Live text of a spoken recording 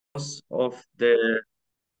of the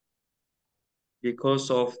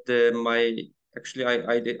because of the my actually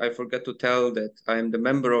I forgot to tell that I am the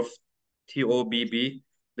member of TOBB,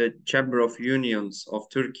 the Chamber of Unions of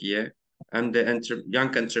Turkey. I'm the Young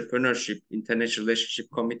Entrepreneurship International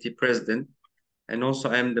Relationship Committee President, and also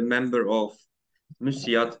I am the member of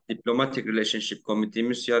MÜSİAD Diplomatic Relationship Committee.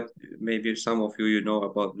 MÜSİAD, maybe some of you know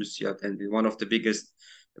about MÜSİAD, and one of the biggest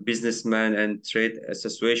businessman and trade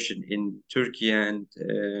association in Turkey and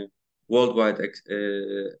worldwide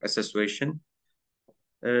association.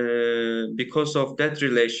 Because of that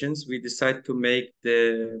relations, we decide to make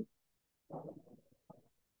the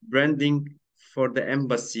branding for the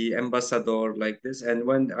embassy, ambassador like this. And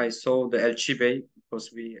when I saw the Elçi Bey, because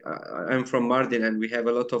I'm from Mardin and we have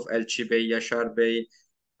a lot of Elçi Bey, Yaşar Bey,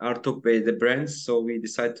 Artuk Bey, the brands. So we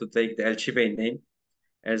decided to take the Elçi Bey name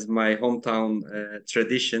as my hometown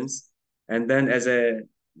traditions. And then as a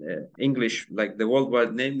English, like the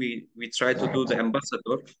worldwide name, we try to do the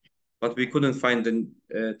ambassador, but we couldn't find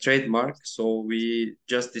the trademark. So we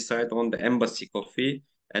just decided on the embassy coffee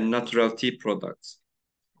and natural tea products.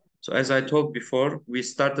 So as I told before, we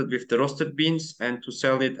started with the roasted beans and to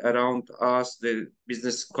sell it around us, the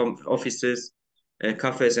business offices,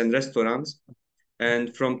 cafes and restaurants.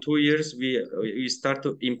 And from 2 years, we start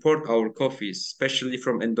to import our coffees, especially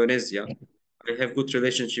from Indonesia. I have good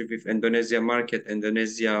relationship with Indonesia market,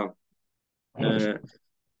 Indonesia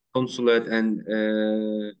consulate and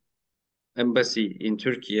embassy in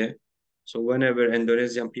Turkey. So whenever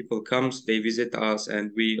Indonesian people comes, they visit us,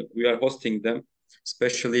 and we are hosting them,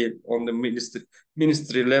 especially on the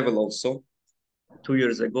ministry level also. 2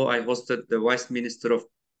 years ago, I hosted the Vice Minister of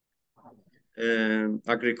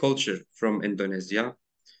Agriculture from Indonesia,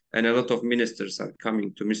 and a lot of ministers are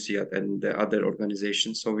coming to MÜSİAD and the other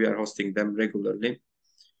organizations, so we are hosting them regularly.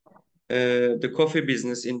 The coffee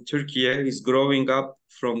business in Turkey is growing up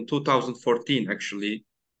from 2014, actually,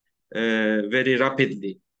 very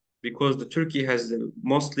rapidly, because the Turkey has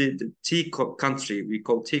mostly the tea country. We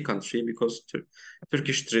call tea country because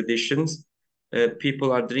Turkish traditions,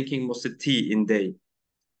 people are drinking mostly tea in day.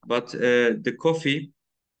 But the coffee,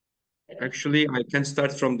 actually, I can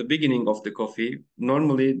start from the beginning of the coffee.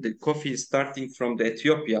 Normally, the coffee is starting from the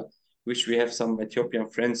Ethiopia, which we have some Ethiopian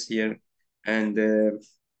friends here, and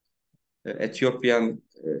Ethiopian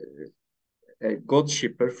a goat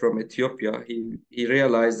shipper from Ethiopia. He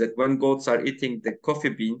realized that when goats are eating the coffee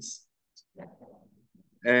beans,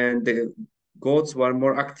 and the goats were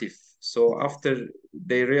more active. So after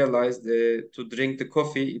they realized to drink the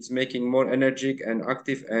coffee, it's making more energetic and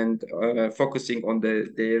active and focusing on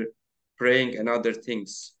their praying and other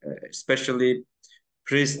things, especially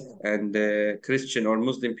priests and Christian or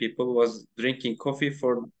Muslim people was drinking coffee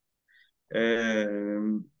for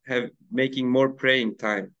have making more praying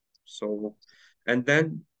time. So, and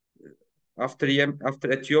then after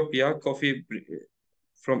Ethiopia, coffee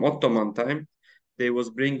from Ottoman time, they was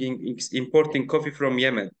bringing importing coffee from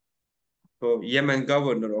Yemen. So Yemen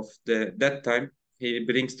governor of that time, he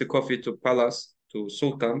brings the coffee to palace to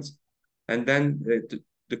sultans, and then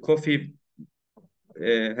the coffee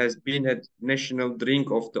has been a national drink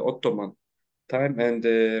of the Ottoman time and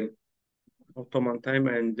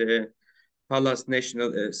palace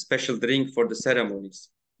national special drink for the ceremonies.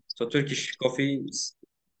 So Turkish coffee's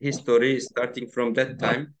history is starting from that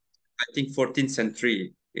time. I think 14th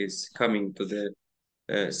century is coming to the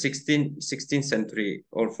 16th century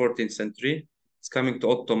or 14th century. It's coming to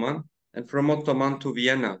Ottoman, and from Ottoman to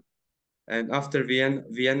Vienna. And after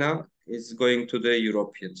Vienna is going to the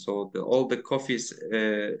European. So all the coffee's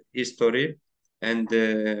history and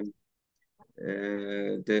the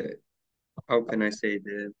how can I say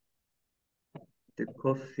the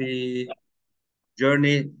coffee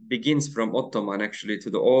journey begins from Ottoman actually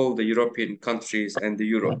to all the European countries and the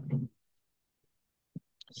Europe.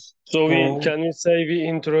 So So can you say we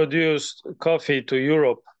introduced coffee to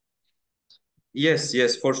Europe?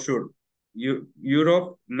 yes, for sure.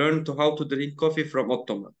 Europe learned how to drink coffee from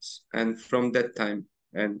Ottomans, and from that time,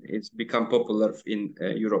 and it's become popular in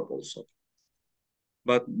Europe also.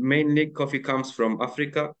 But mainly coffee comes from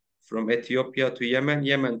Africa, from Ethiopia to Yemen,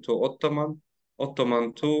 Yemen to Ottoman,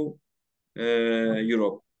 Ottoman to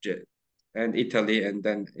Europe and Italy, and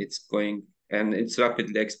then it's going and it's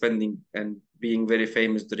rapidly expanding and being very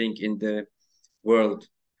famous drink in the world.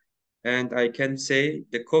 And I can say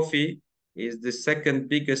the coffee is the second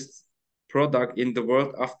biggest product in the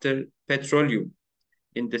world after petroleum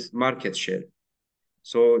in this market share.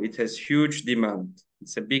 So it has huge demand.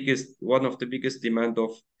 It's one of the biggest demand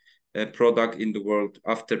of product in the world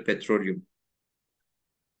after petroleum.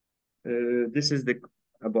 This is the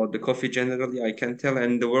about the coffee generally, I can tell.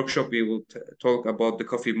 And the workshop, we will talk about the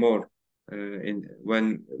coffee more in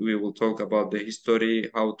when we will talk about the history,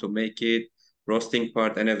 how to make it, roasting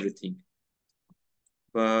part, and everything.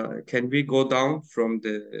 But can we go down from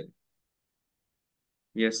the,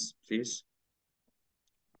 yes, please.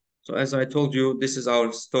 So as I told you, this is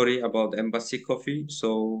our story about Embassy Coffee.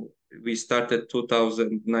 So we started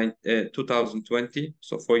 2020,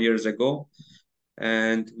 so 4 years ago.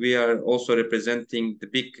 And we are also representing the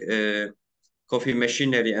big coffee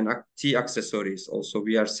machinery and tea accessories. Also,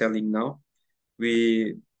 we are selling now.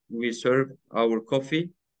 We we serve our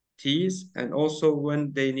coffee, teas, and also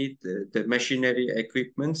when they need the machinery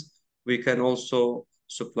equipments, we can also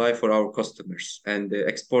supply for our customers and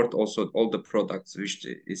export also all the products which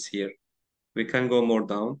is here. We can go more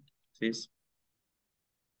down, please.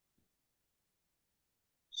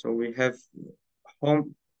 So we have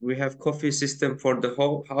coffee system for the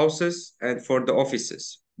whole houses and for the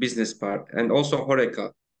offices, business part, and also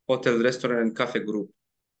Horeca, hotel, restaurant, and cafe group.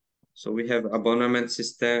 So we have abonnement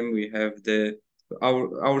system. We have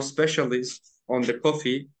our specialists on the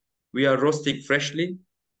coffee. We are roasting freshly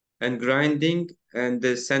and grinding and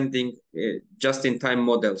sending just in time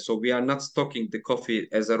model. So we are not stocking the coffee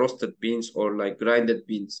as a roasted beans or like grinded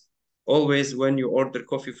beans. Always when you order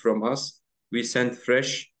coffee from us, we send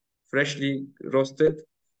freshly roasted,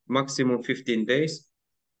 maximum 15 days,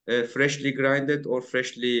 freshly grinded or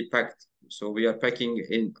freshly packed. So we are packing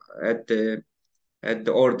in at the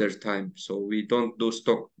order time. So we don't do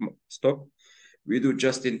stock. We do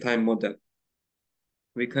just in time model.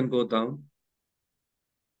 We can go down.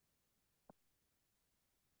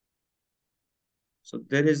 So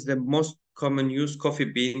there is the most common use coffee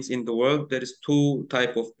beans in the world. There is two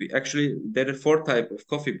type of actually there are four type of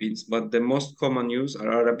coffee beans, but the most common use are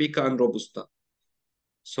Arabica and Robusta.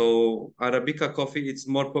 So Arabica coffee it's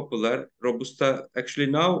more popular. Robusta actually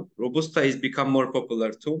now Robusta is become more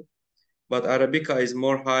popular too, but Arabica is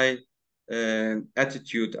more high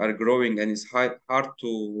attitude are growing and it's hard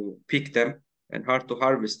to pick them and hard to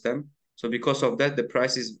harvest them. So because of that, the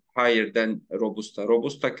price is higher than Robusta.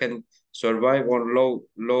 Robusta can survive on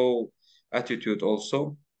low attitude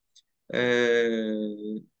also.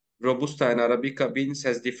 Robusta and Arabica beans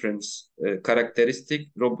has different characteristic.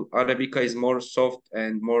 Arabica is more soft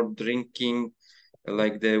and more drinking,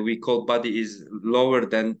 like the we call body is lower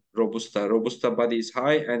than Robusta. Robusta body is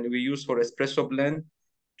high, and we use for espresso blend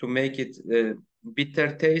to make it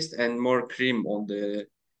bitter taste and more cream on the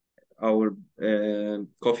our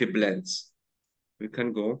coffee blends. We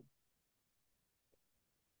can go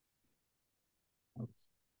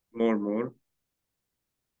more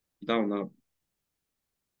down now.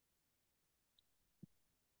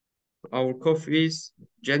 Our coffees,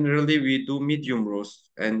 generally we do medium roast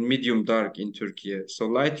and medium dark in Turkey. So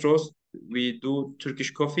light roast, we do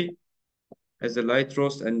Turkish coffee as a light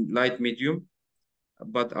roast and light medium.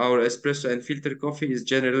 But our espresso and filter coffee is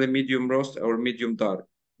generally medium roast or medium dark.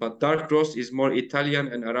 But dark roast is more Italian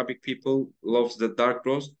and Arabic people loves the dark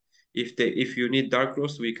roast. If you need dark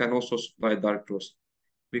roast, we can also supply dark roast.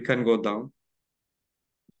 We can go down.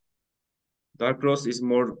 Dark roast is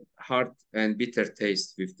more hard and bitter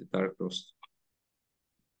taste with the dark roast.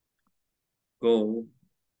 Go,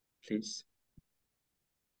 please.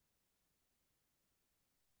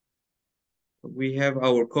 We have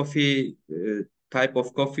our coffee type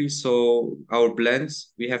of coffee. So our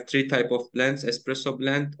blends, we have three type of blends: espresso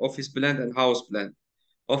blend, office blend, and house blend.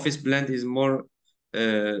 Office blend is more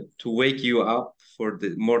to wake you up for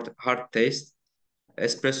the more hard taste.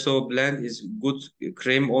 Espresso blend is good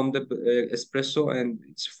cream on the espresso, and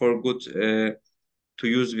it's for good to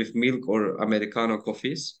use with milk or Americano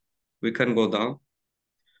coffees. We can go down.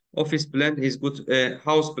 Office blend is good.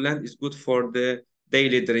 House blend is good for the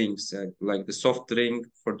daily drinks, like the soft drink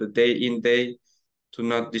for the day in day, to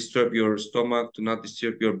not disturb your stomach, to not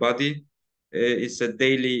disturb your body. It's a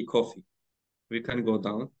daily coffee. We can go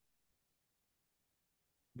down.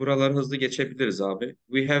 Buraları hızlı geçebiliriz abi.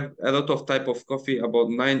 We have a lot of type of coffee, about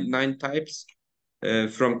nine types,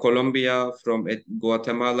 from Colombia, from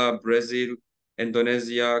Guatemala, Brazil,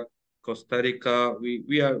 Indonesia, Costa Rica.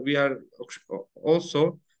 We are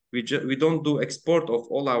also we don't do export of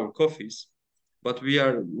all our coffees, but we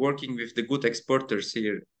are working with the good exporters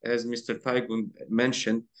here. As Mr. Taygun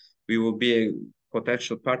mentioned, we will be a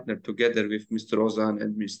potential partner together with Mr. Ozan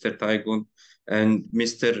and Mr. Taygun and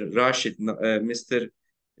Mr. Rashid, Mr.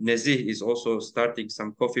 Nezih is also starting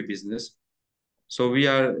some coffee business. So we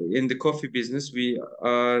are in the coffee business. We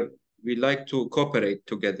like to cooperate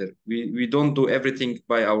together. We don't do everything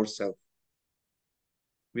by ourselves.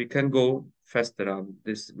 We can go faster on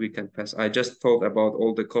this. We can pass. I just talked about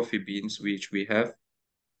all the coffee beans which we have.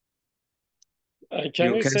 Can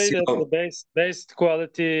You you can say see that the how best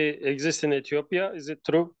quality exists in Ethiopia? Is it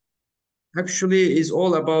true? actually is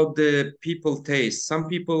all about the people taste. Some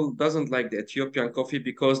people doesn't like the Ethiopian coffee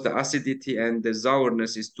because the acidity and the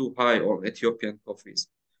sourness is too high on Ethiopian coffees.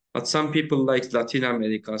 But some people like Latin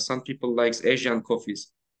America, some people likes Asian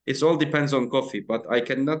coffees. It all depends on coffee, but I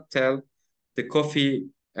cannot tell the coffee.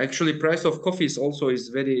 Actually, price of coffee is also is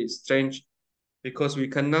very strange because we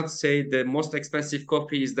cannot say the most expensive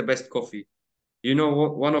coffee is the best coffee. You know,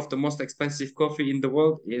 one of the most expensive coffee in the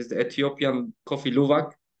world is the Ethiopian coffee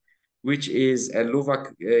luwak, which is a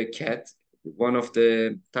Luwak cat. One of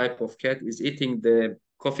the type of cat is eating the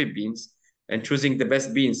coffee beans and choosing the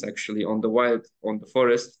best beans actually on the wild, on the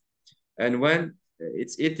forest. And when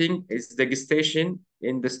it's eating, it's degustation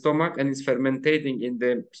in the stomach and it's fermentating in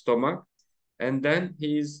the stomach. And then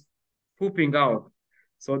he's pooping out.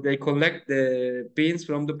 So they collect the beans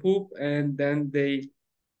from the poop and then they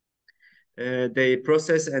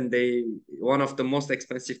process and they one of the most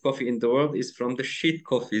expensive coffee in the world is from the shit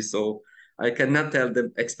coffee. So I cannot tell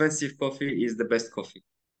the expensive coffee is the best coffee.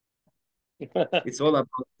 It's all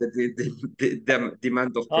about the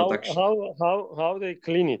demand of production. How they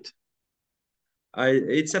clean it?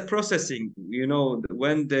 It's a processing. You know,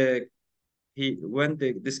 when the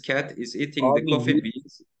this cat is eating the Abi coffee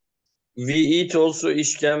beans. we eat also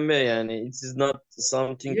işkembe yani. It is not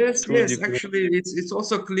something Yes, too yes. different. Actually, it's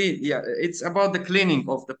also clean. Yeah, it's about the cleaning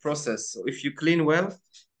of the process. So if you clean well,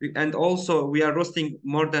 and also we are roasting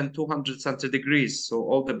more than 200 centigrades, so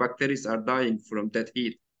all the bacteria are dying from that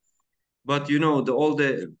heat. But you know, all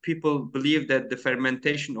the people believe that the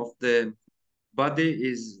fermentation of the body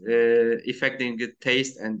is affecting the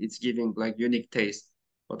taste and it's giving like unique taste.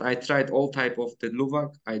 But I tried all type of the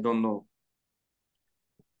luwak. I don't know.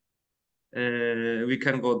 We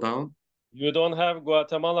can go down. You don't have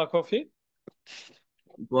Guatemala coffee?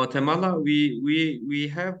 Guatemala,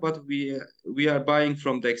 we have, but we are buying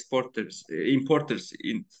from the exporters, importers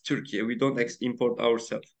in Turkey. We don't import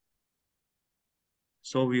ourselves.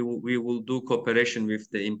 So we will do cooperation with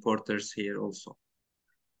the importers here also.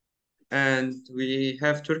 And we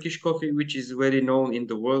have Turkish coffee, which is very known in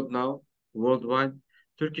the world now, worldwide.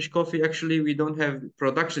 Turkish coffee, actually, we don't have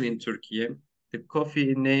production in Turkey. The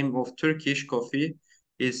coffee name of Turkish coffee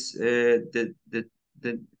is the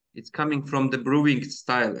it's coming from the brewing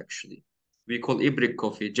style, actually. We call ibrik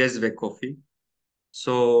coffee, jezve coffee.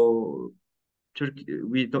 So Turkey,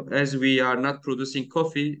 we don't, as we are not producing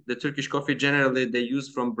coffee, the Turkish coffee generally they use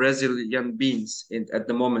from Brazilian beans at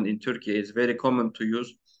the moment in Turkey. It's very common to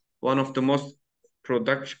use. One of the most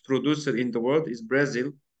producer in the world is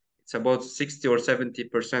Brazil. It's about 60 or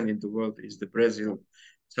 70% in the world is the Brazil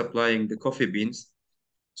supplying the coffee beans.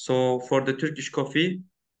 So for the Turkish coffee,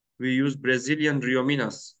 we use Brazilian Rio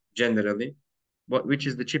Minas generally, but which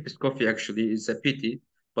is the cheapest coffee actually. It's a pity,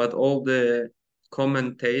 but all the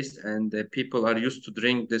common taste and the people are used to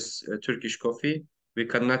drink this Turkish coffee. We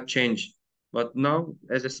cannot change. But now,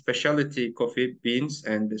 as a specialty coffee beans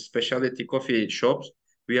and the specialty coffee shops,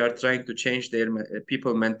 we are trying to change their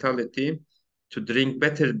people mentality to drink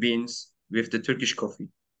better beans with the Turkish coffee.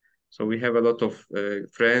 So we have a lot of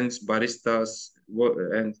friends, baristas,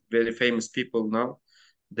 and very famous people now.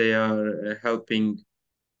 They are helping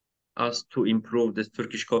us to improve the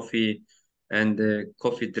Turkish coffee and the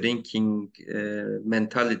coffee drinking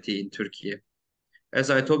mentality in Turkey. As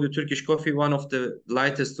I told you, Turkish coffee, one of the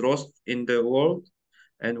lightest roast in the world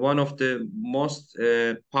and one of the most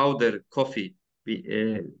powder coffee,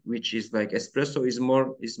 which is like espresso is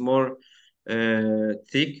more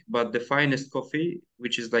thick, but the finest coffee,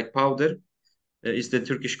 which is like powder, is the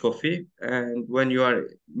Turkish coffee. And when you are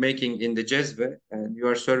making in the jezve and you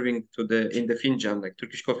are serving to the in the finjan, like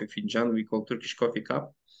Turkish coffee finjan, we call Turkish coffee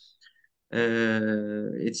cup.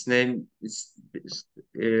 Its name is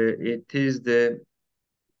it is the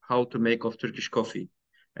how to make of Turkish coffee.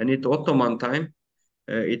 And in Ottoman time,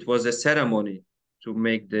 it was a ceremony to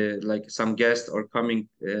make the like some guests are coming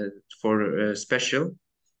for special.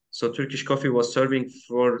 So Turkish coffee was serving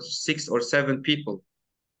for 6 or 7 people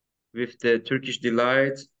with the Turkish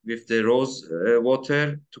delight, with the rose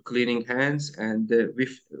water to cleaning hands, and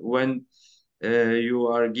with when you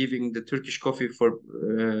are giving the Turkish coffee for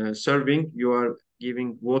serving, you are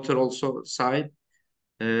giving water also side,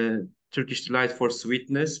 uh, Turkish delight for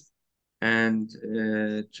sweetness, and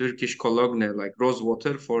Turkish cologne like rose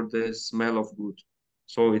water for the smell of good.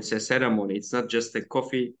 So it's a ceremony. It's not just a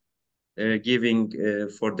coffee giving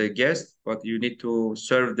for the guest, but you need to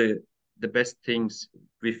serve the best things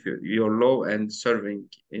with your law and serving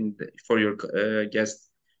for your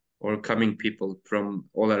guests or coming people from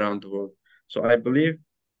all around the world. So I believe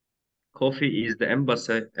coffee is the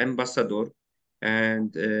ambassador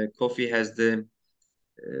and coffee has the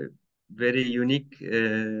very unique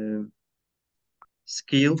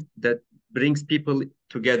skill that brings people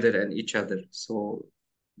together and each other. So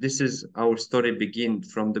this is our story begin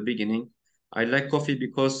from the beginning. I like coffee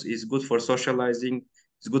because it's good for socializing,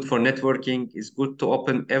 it's good for networking, it's good to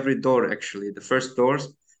open every door actually. The first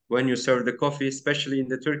doors when you serve the coffee, especially in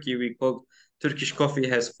the Turkey, we call Turkish coffee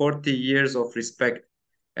has 40 years of respect.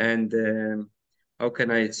 And how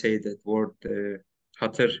can I say that word?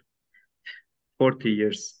 Hatır, 40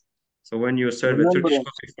 years. So when you serve a Turkish Remembrance.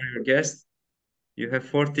 coffee for your guest, you have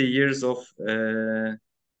 40 years of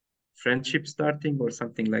friendship starting or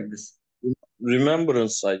something like this.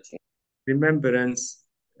 Remembrance, I think. Remembrance,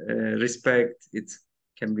 respect, it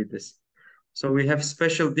can be this. So we have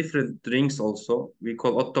special different drinks also. We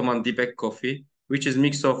call Ottoman Dibek coffee, which is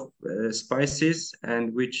mix of spices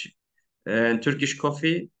and which and Turkish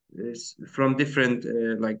coffee is from different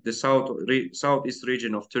like the southeast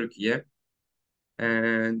region of Turkey. Yeah?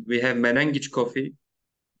 And we have Menengiç coffee.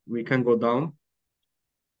 We can go down.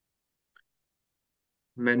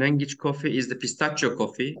 Menengiç coffee is the pistachio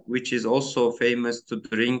coffee, which is also famous to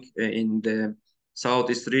drink in the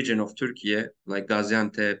southeast region of Turkey, like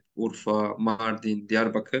Gaziantep, Urfa, Mardin,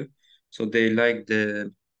 Diyarbakır. So they like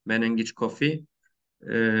the Menengiç coffee.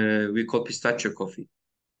 We call pistachio coffee.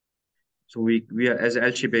 So we are as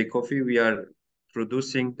Elçi Bey Coffee, we are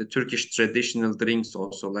producing the Turkish traditional drinks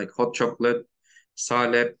also, like hot chocolate,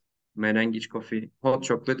 salep, Menengiç coffee. Hot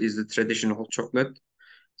chocolate is the traditional hot chocolate.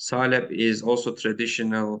 Salep is also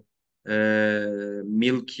traditional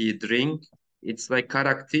milky drink. It's like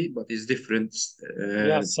karak tea, but it's different.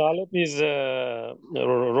 Yeah, salep is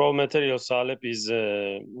raw material. Salep is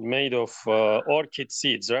made of orchid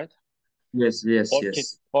seeds, right? Yes, yes,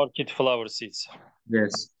 yes, Orchid flower seeds,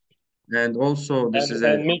 yes. And also this is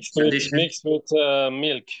a and tradition. mixed with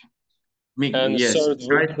milk and Yes, served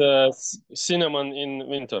chai with cinnamon in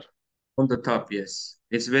winter. on the top. Yes,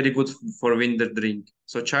 it's very good for winter drink.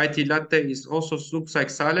 So chai tea latte is also looks like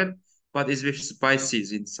salad, but it's with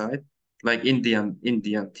spices inside, like Indian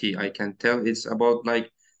tea. I can tell it's about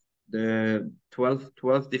like the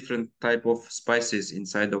 12 different type of spices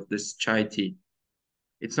inside of this chai tea.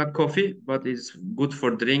 It's not coffee, but it's good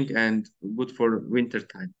for drink and good for winter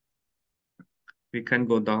time. We can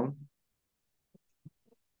go down.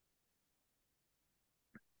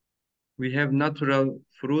 We have natural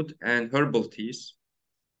fruit and herbal teas.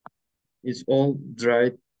 It's all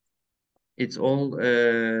dried. It's all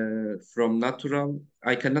from natural.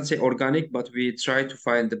 I cannot say organic, but we try to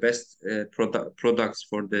find the best products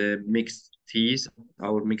for the mixed teas,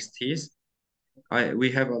 our mixed teas.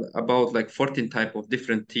 We have about like 14 type of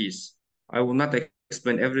different teas. I will not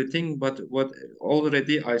explain everything, but what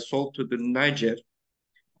already I sold to the Niger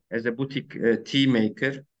as a boutique tea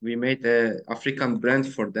maker. We made a African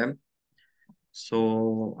brand for them.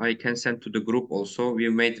 So I can send to the group also. We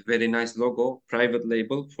made very nice logo, private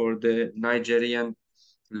label for the Nigerian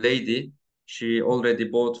lady. She already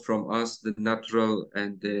bought from us the natural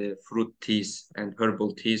and the fruit teas and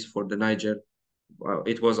herbal teas for the Niger.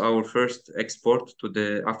 It was our first export to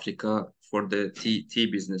the Africa for the tea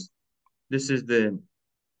business. This is the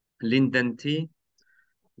linden tea.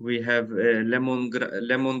 We have lemon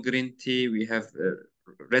green tea. We have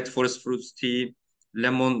red forest fruits tea,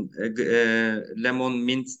 lemon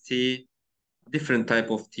mint tea, different type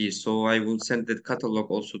of tea. So I will send the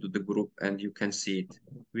catalog also to the group and you can see it.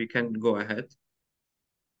 We can go ahead.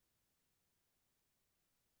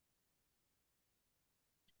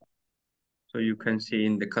 So you can see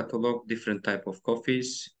in the catalog different type of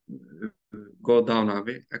coffees. Go down,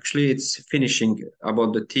 Abi. Actually, it's finishing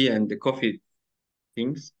about the tea and the coffee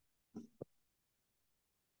things.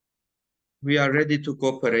 We are ready to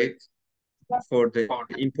cooperate for the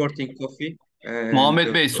importing coffee and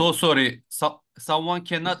Mohammed Bey, so sorry. Someone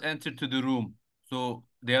cannot enter to the room. So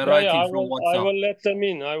they are writing from I WhatsApp. will let them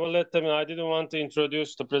in. I will let them in. I didn't want to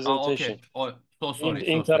introduce the presentation. Okay. Oh, so sorry. So sorry.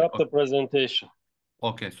 Interrupt the presentation.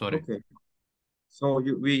 Okay, sorry. Okay. So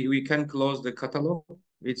we can close the catalog.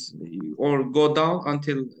 It's or go down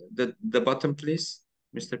until the bottom, please,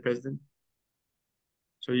 Mr. President.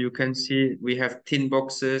 So you can see we have tin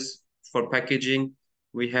boxes for packaging.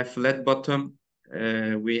 We have flat bottom.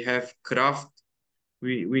 We have craft.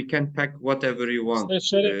 We can pack whatever you want.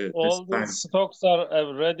 Mr. Sherif, This all time. the stocks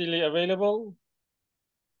are readily available.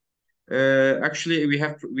 Actually,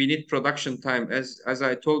 we need production time. As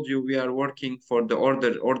I told you, we are working for the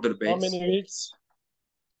order How base. many weeks?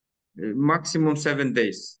 Maximum 7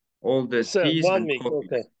 days. All the teas 1 and week. coffees.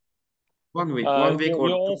 Okay. 1 week or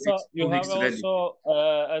 2 weeks. You 2 have weeks ready. also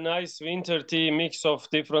a nice winter tea mix of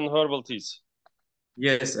different herbal teas.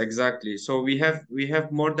 Yes, exactly. So we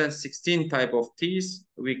have more than 16 type of teas.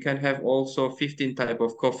 We can have also 15 type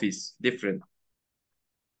of coffees, different.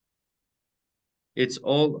 It's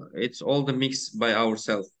all the mix by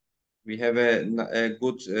ourselves. We have a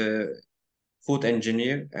good food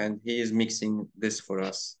engineer, and he is mixing this for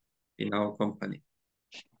us in our company.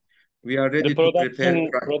 We are The ready to prepare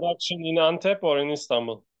production in Antep or in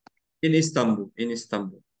Istanbul? in Istanbul. In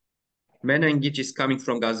Istanbul, Menengic is coming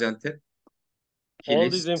from Gaziantep. All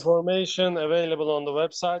this Kilis. information available on the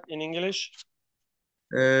website in English.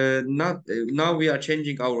 Not now. We are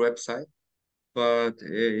changing our website, but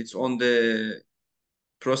it's on the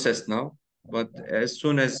process now. But as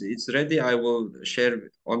soon as it's ready, I will share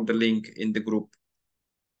on the link in the group,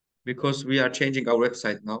 because we are changing our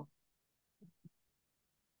website now,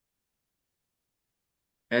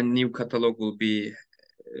 and new catalog will be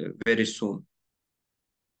very soon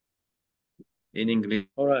in English.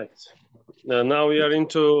 All right. Now we are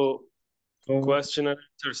into So question and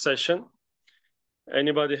answer session.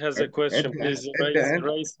 Anybody has a question, please raise hand.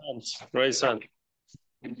 Raise hand.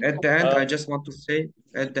 at the end, Uh, I just want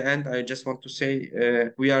to say,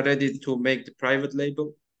 we are ready to make the private label.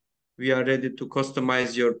 We are ready to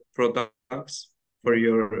customize your products for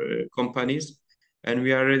your companies, and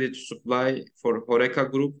we are ready to supply for Horeca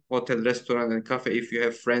Group, hotel, restaurant, and cafe. If you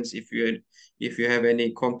have friends, if you have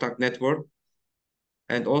any contact network,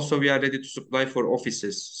 and also we are ready to supply for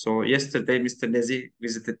offices. So yesterday, Mr. Nezi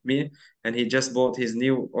visited me, and he just bought his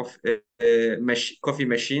new coffee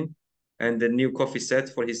machine and the new coffee set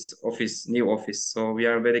for his new office. So we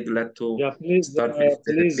are very glad to yeah, start with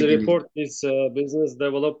the please beginning. report this business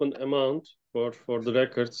development amount for the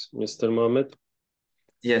records, Mr. Mohammed.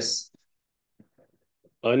 Yes,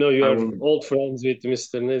 I know you I are will. old friends with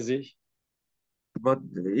Mr. Nezi. But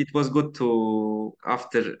it was good to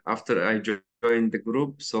after I joined the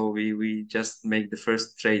group, so we just make the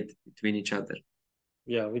first trade between each other.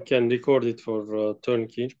 Yeah, we can record it for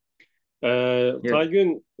Turnkey. Yes, Taygun,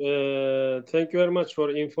 thank you very much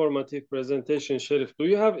for informative presentation, Sheriff. Do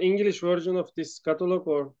you have English version of this catalog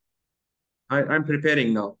or? I'm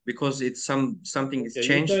preparing now because it's something is Okay,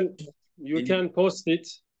 changed. you can post it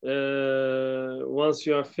once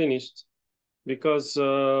you are finished, because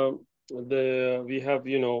we have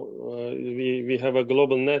we have a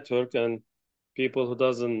global network, and people who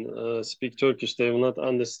doesn't speak Turkish, they will not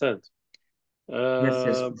understand. Yes,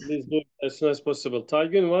 yes. Please do it as soon as possible.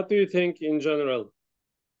 Taygun, what do you think in general?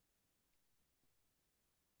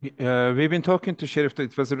 We've been talking to Sheriff.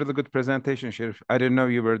 It was a really good presentation, Sheriff. I didn't know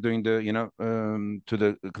you were doing the, to the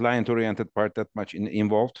client-oriented part that much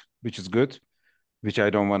involved, which is good, which I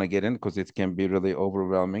don't want to get in because it can be really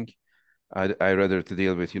overwhelming. I rather to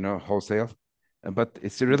deal with, wholesale. But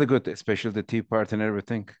it's really good, especially the tea part and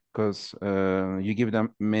everything, because you give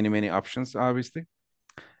them many, many options, obviously.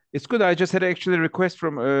 It's good. I just had actually a request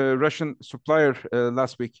from a Russian supplier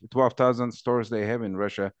last week, 12,000 stores they have in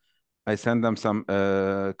Russia. I sent them some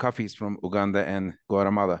coffees from Uganda and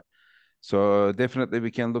Guatemala. So definitely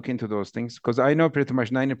we can look into those things because I know pretty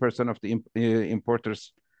much 90% of the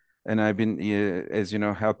importers, and I've been, as you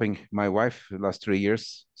know, helping my wife the last 3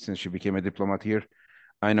 years since she became a diplomat here.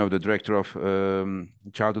 I know the director of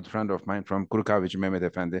childhood friend of mine from Kurkavic, Mehmet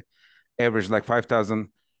Efendi. Average like 5,000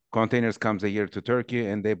 containers comes a year to Turkey,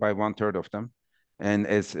 and they buy 1/3 of them. And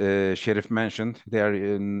as Sheriff mentioned, they are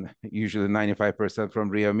usually 95% from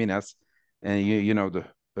Rio Minas, and you know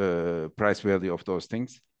the price value of those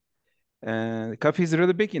things. And coffee is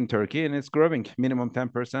really big in Turkey, and it's growing. Minimum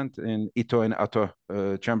 10% in ITO and ATO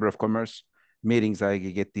Chamber of Commerce meetings. I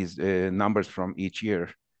get these numbers from each year,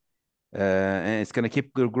 and it's going to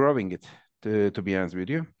keep growing it. To be honest with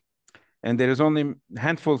you, and there is only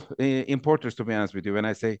handful importers. To be honest with you, when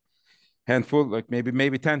I say handful, like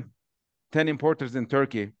maybe 10 importers in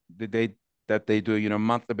Turkey that they do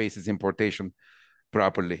monthly basis importation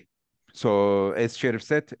properly. So as Sheriff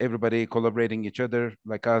said, everybody collaborating each other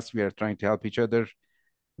like us. We are trying to help each other.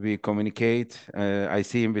 We communicate. I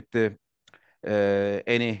see him with the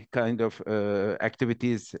any kind of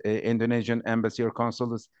activities, Indonesian embassy or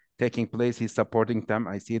consul is taking place. He's supporting them.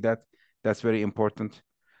 I see that. That's very important.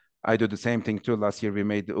 I do the same thing too. Last year we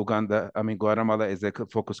made Guatemala as a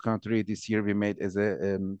focus country. This year we made as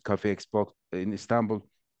a Cafe Expo in Istanbul.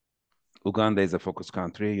 Uganda is a focus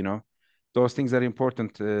country, Those things are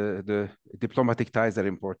important. The diplomatic ties are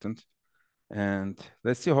important. And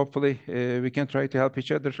let's see, hopefully we can try to help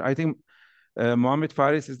each other. I think Mohammed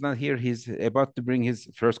Faris is not here. He's about to bring his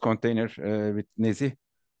first container with Nezi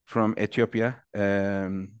from Ethiopia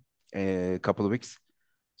a couple of weeks.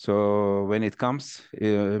 So when it comes,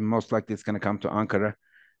 most likely it's going to come to Ankara.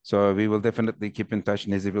 So we will definitely keep in touch.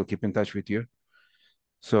 Nezi will keep in touch with you.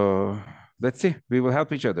 So let's see. We will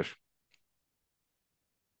help each other.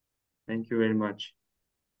 Thank you very much.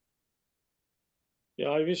 Yeah,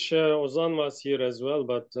 I wish Ozan was here as well,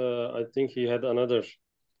 but I think he had another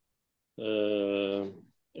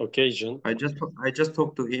occasion. I just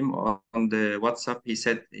talked to him on the WhatsApp. He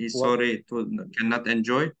said he's What? sorry to cannot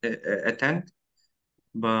attend,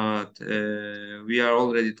 but we are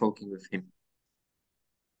already talking with him.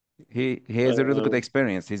 He has a really good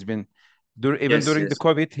experience. He's been even during the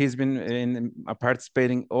COVID, he's been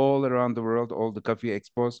participating all around the world, all the coffee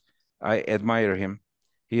expos. I admire him.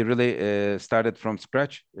 He really started from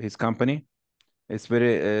scratch, his company. It's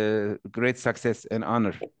very great success and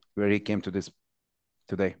honor where he came to this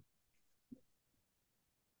today.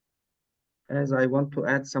 As I want to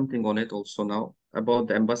add something on it also now about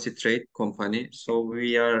the embassy trade company. So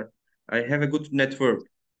I have a good network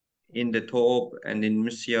in the top and in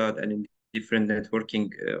Musiad and in different networking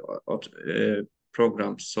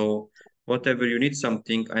programs. So whatever you need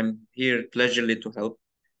something, I'm here pleasurely to help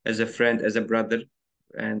as a friend, as a brother.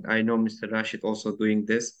 And I know Mr. Rashid also doing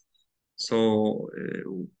this. So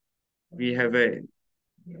we have a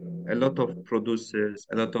lot of producers,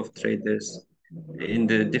 a lot of traders in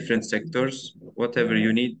the different sectors. Whatever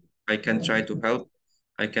you need, I can try to help.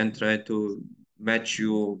 I can try to match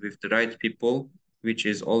you with the right people, which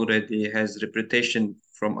is already has reputation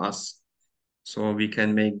from us. So we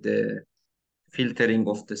can make the filtering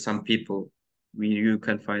of the some people. You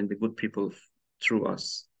can find the good people through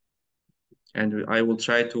us. And I will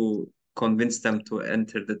try to convince them to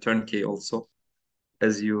enter the turnkey also,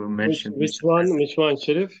 as you mentioned. Which one,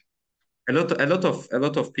 Sharif? A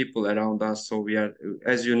lot of people around us. So we are,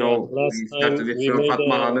 as you Yeah, know, last we time started with we made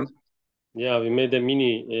Fatma Hanım. Yeah, we made a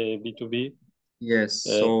mini B2B. Yes,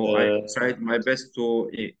 so I tried my best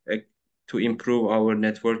to improve our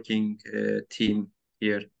networking team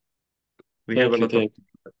here. We have a lot of.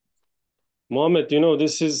 Mohammed, you know,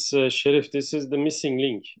 this is Sharif. This is the missing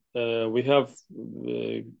link. We have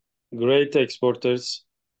great exporters.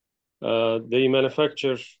 They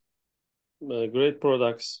manufacture great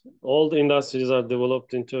products. All the industries are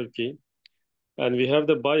developed in Turkey, and we have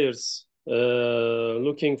the buyers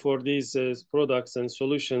looking for these products and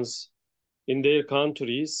solutions in their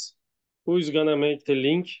countries. Who is gonna make the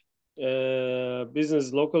link?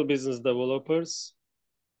 Local business developers,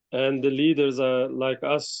 and the leaders are like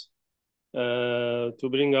us to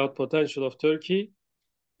bring out potential of Turkey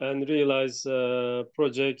and realize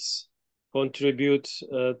projects, contribute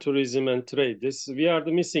tourism and trade. We are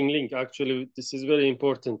the missing link. Actually, this is very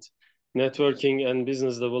important. Networking and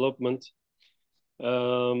business development.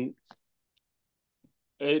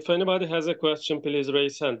 If anybody has a question, please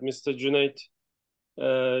raise hand. Mr. Junaid,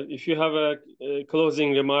 if you have a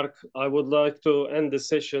closing remark, I would like to end the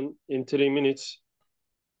session in 3 minutes.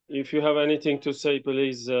 If you have anything to say,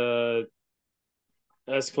 please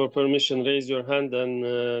ask for permission, raise your hand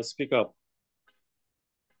and speak up.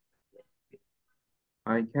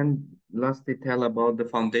 I can lastly tell about the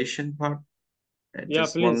foundation part. Yeah,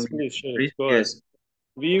 Just one please, minute, go ahead. yes.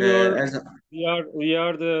 We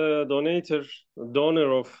are the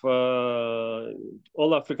donor of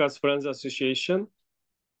All Africa's Friends Association.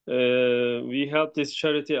 We helped this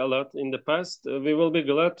charity a lot in the past. We will be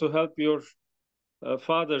glad to help your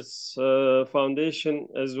father's foundation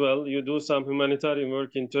as well. You do some humanitarian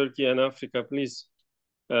work in Turkey and Africa, please.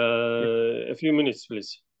 A few minutes,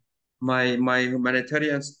 please. My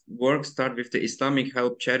humanitarian work start with the Islamic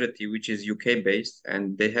Help Charity, which is UK based,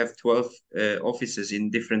 and they have 12 offices in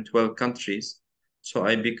different 12 countries. So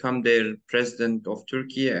I become their president of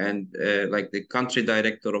Turkey and like the country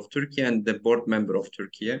director of Turkey and the board member of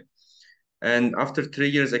Turkey. And after 3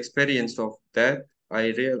 years experience of that,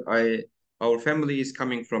 our family is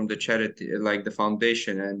coming from the charity, like the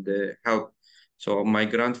foundation and the help. So my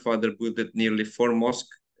grandfather built nearly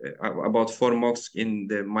about four mosques in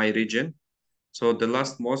my region. So the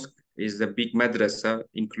last mosque is the big madrasa,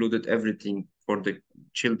 included everything for the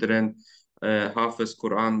children, Hafiz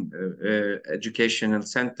Quran educational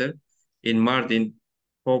center in Mardin.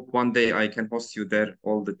 Hope one day I can host you there,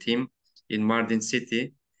 all the team in Mardin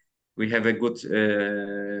city. We have a good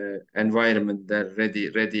environment there,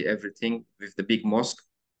 ready everything with the big mosque.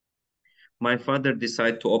 My father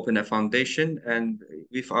decided to open a foundation, and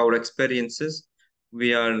with our experiences,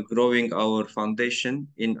 we are growing our foundation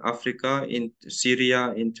in Africa, in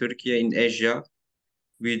Syria, in Turkey, in Asia.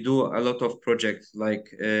 We do a lot of projects. Like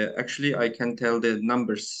actually, I can tell the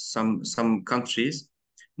numbers. Some countries,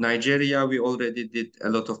 Nigeria, we already did a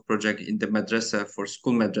lot of project in the madrasa for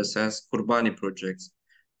school madrasas, Kurbani projects.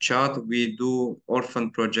 Chad, we do orphan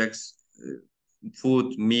projects,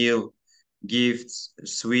 food, meal, gifts,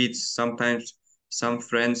 sweets, sometimes some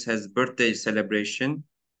friends has birthday celebration,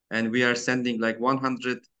 and we are sending like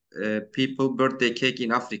 100 people birthday cake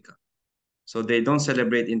in Africa. So they don't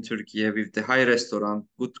celebrate in Turkey with the high restaurant,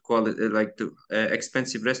 good quality, like the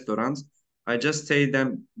expensive restaurants. I just say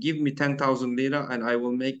them, give me 10,000 lira and I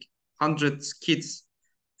will make hundreds kids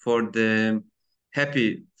for the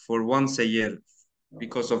happy for once a year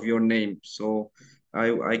because of your name. So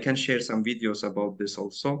I can share some videos about this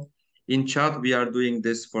also. In Chad, we are doing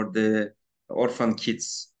this for the orphan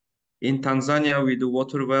kids. In Tanzania, we do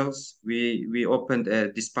water wells. We opened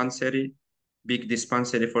a dispensary, big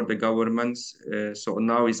dispensary for the governments. So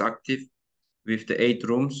now it's active with the 8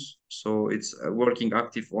 rooms. So it's working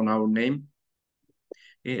active on our name.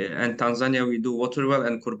 And Tanzania, we do water well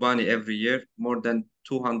and Kurbani every year. More than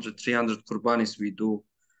 200, 300 Kurbanis we do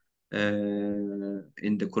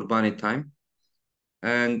in the Kurbani time.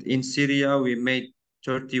 And in Syria, we made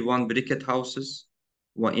 31 briquette houses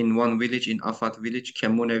in one village, in Afat village,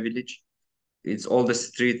 Kemune village. It's all the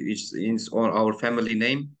street is on our family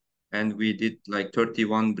name. And we did like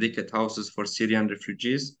 31 briquette houses for Syrian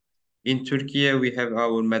refugees. In Turkey, we have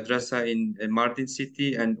our madrasa in Mardin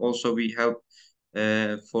city, and also we help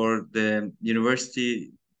for the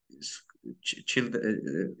university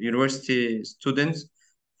students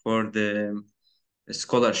for the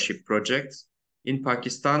scholarship projects. In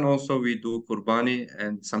Pakistan, also we do Kurbani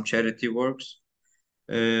and some charity works.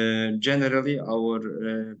 Generally,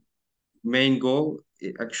 our main goal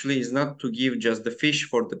actually is not to give just the fish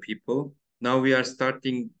for the people. Now we are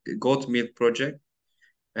starting goat milk project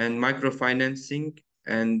and microfinancing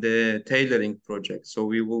and the tailoring project. So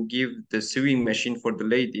we will give the sewing machine for the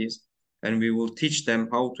ladies and we will teach them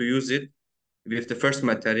how to use it with the first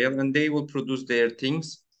material, and they will produce their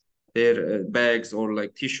things, their bags or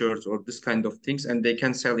like t-shirts or this kind of things, and they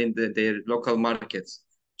can sell in their local markets.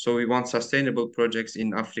 So we want sustainable projects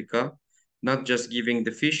in Africa, not just giving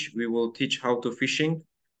the fish. We will teach how to fishing,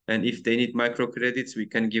 and if they need microcredits, we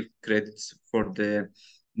can give credits for the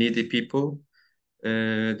needy people.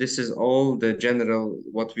 This is all the general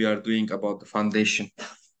what we are doing about the foundation.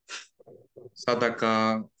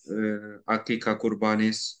 Sadaka, Akika,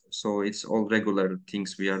 Kurbanis. So it's all regular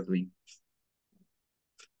things we are doing.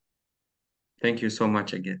 Thank you so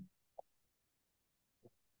much again.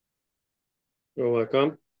 You're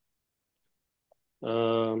welcome.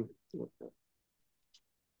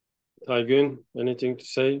 Taygun, anything to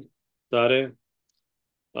say? Dare,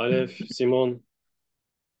 Aleph, Simon,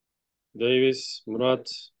 Davis, Murat,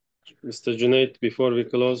 Mr. Junaid, before we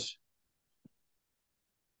close.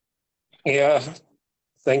 Yeah,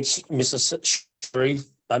 thanks, Mr. Sharif.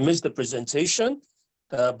 I missed the presentation,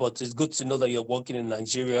 but it's good to know that you're working in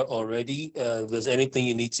Nigeria already. If there's anything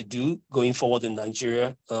you need to do going forward in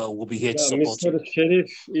Nigeria, we'll be here to support Mr. you.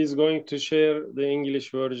 Sharif is going to share the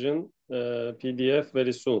English version PDF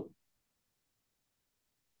very soon.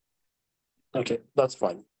 Okay, that's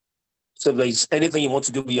fine. So if there's anything you want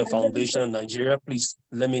to do with your foundation in Nigeria, please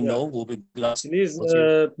let me know. We'll be glad to Please, support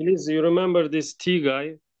you. please, you remember this T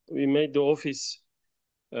guy? We made the office.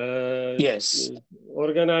 Yes.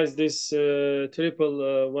 Organize this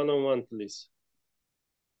triple one-on-one, please.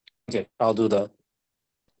 Okay, I'll do that.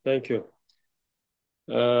 Thank you.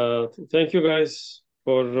 Thank you guys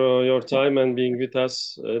for your time and being with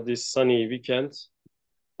us this sunny weekend.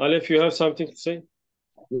 Aleph, you have something to say?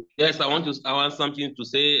 Yes, I want something to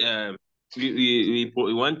say. We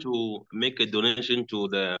want to make a donation to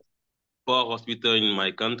the poor hospital in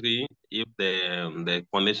my country. If the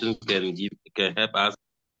foundation can help us,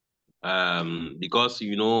 because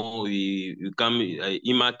we come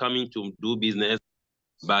IMA coming to do business,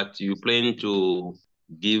 but you plan to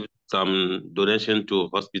give some donation to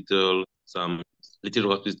hospital, some little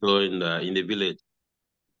hospital in the village,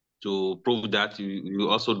 to prove that you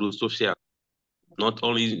also do social, not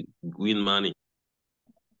only win money.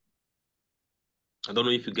 I don't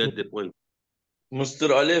know if you get the point.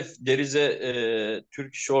 Mr. Aleph, there is a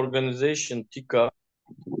Turkish organization, TIKA,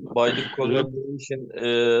 by the collaboration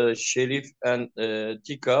Sharif and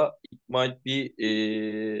TIKA. It might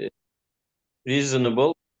be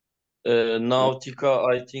reasonable. Now TIKA,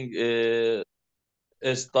 I think,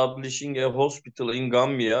 establishing a hospital in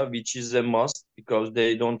Gambia, which is a must because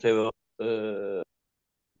they don't have a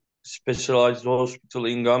specialized hospital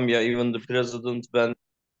in Gambia. Even the president, when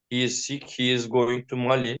he is sick, he is going to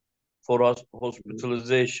Mali for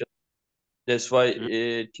hospitalization. That's why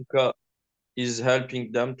TIKA is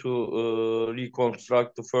helping them to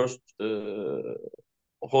reconstruct the first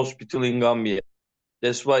hospital in Gambia.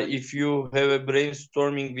 That's why if you have a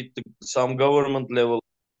brainstorming with some government level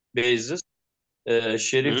basis,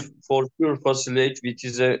 Sharif for sure facilitate, which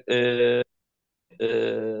is a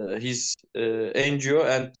his NGO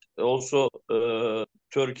and also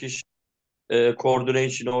Turkish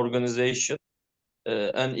coordination organization,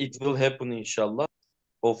 and it will happen inshallah,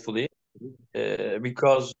 hopefully,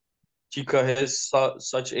 because TICA has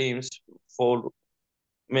such aims. For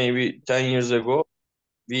maybe 10 years ago,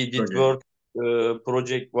 we did work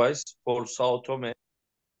project-wise for Sao Tome,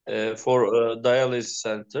 for a dialysis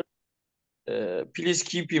center. Please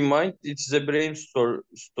keep in mind, it's a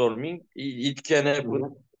brainstorming. It can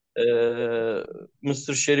happen.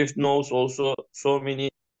 Mr. Sherif knows also so many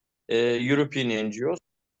European NGOs.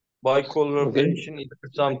 By collaboration,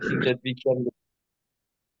 it's something that we can do.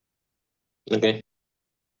 Okay.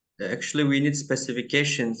 Actually, we need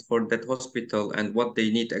specifications for that hospital and what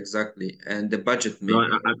they need exactly, and the budget No,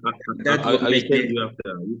 maybe. That will I make will tell it, you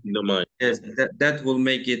after, if you don't mind. yes, that will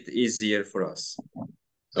make it easier for us.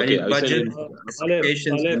 I Okay, need I will send budget, you.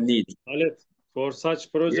 specifications, and need. Alef, for such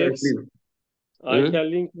Yeah, projects, please. I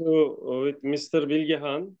can link you with Mr.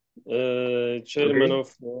 Bilgehan, chairman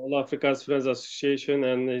of All Africa's Friends Association,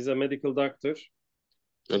 and he's a medical doctor.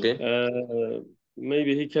 Okay.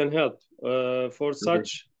 Maybe he can help. For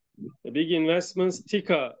such big investments,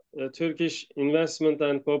 TICA, Turkish Investment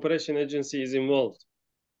and Cooperation Agency, is involved.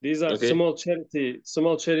 These are small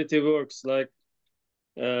charity works like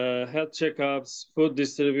health checkups, food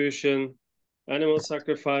distribution, animal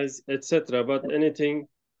sacrifice, etc. But anything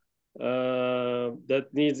that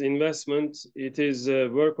needs investment, it is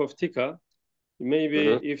work of TICA.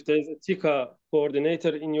 Maybe if there's a TICA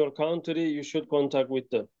coordinator in your country, you should contact with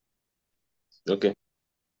them. Okay.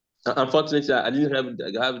 Unfortunately, I didn't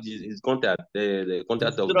have his contact, the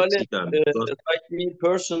contact of the TICA. Like me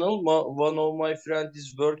personal, one of my friends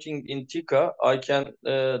is working in TICA. I can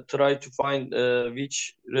try to find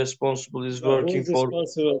which responsible is working Who's for.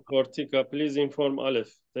 responsible for TICA? Please inform Alef.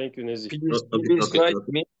 Thank you, Nezih. Please guide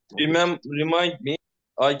me. Remind me.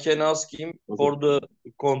 I can ask him for the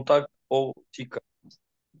contact of TICA.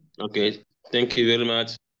 Okay. Thank you very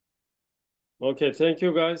much. Okay, thank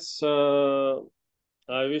you, guys.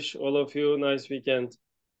 I wish all of you a nice weekend.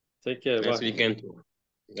 Take care. Nice Bye. weekend.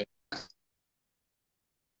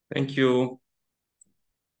 Thank you.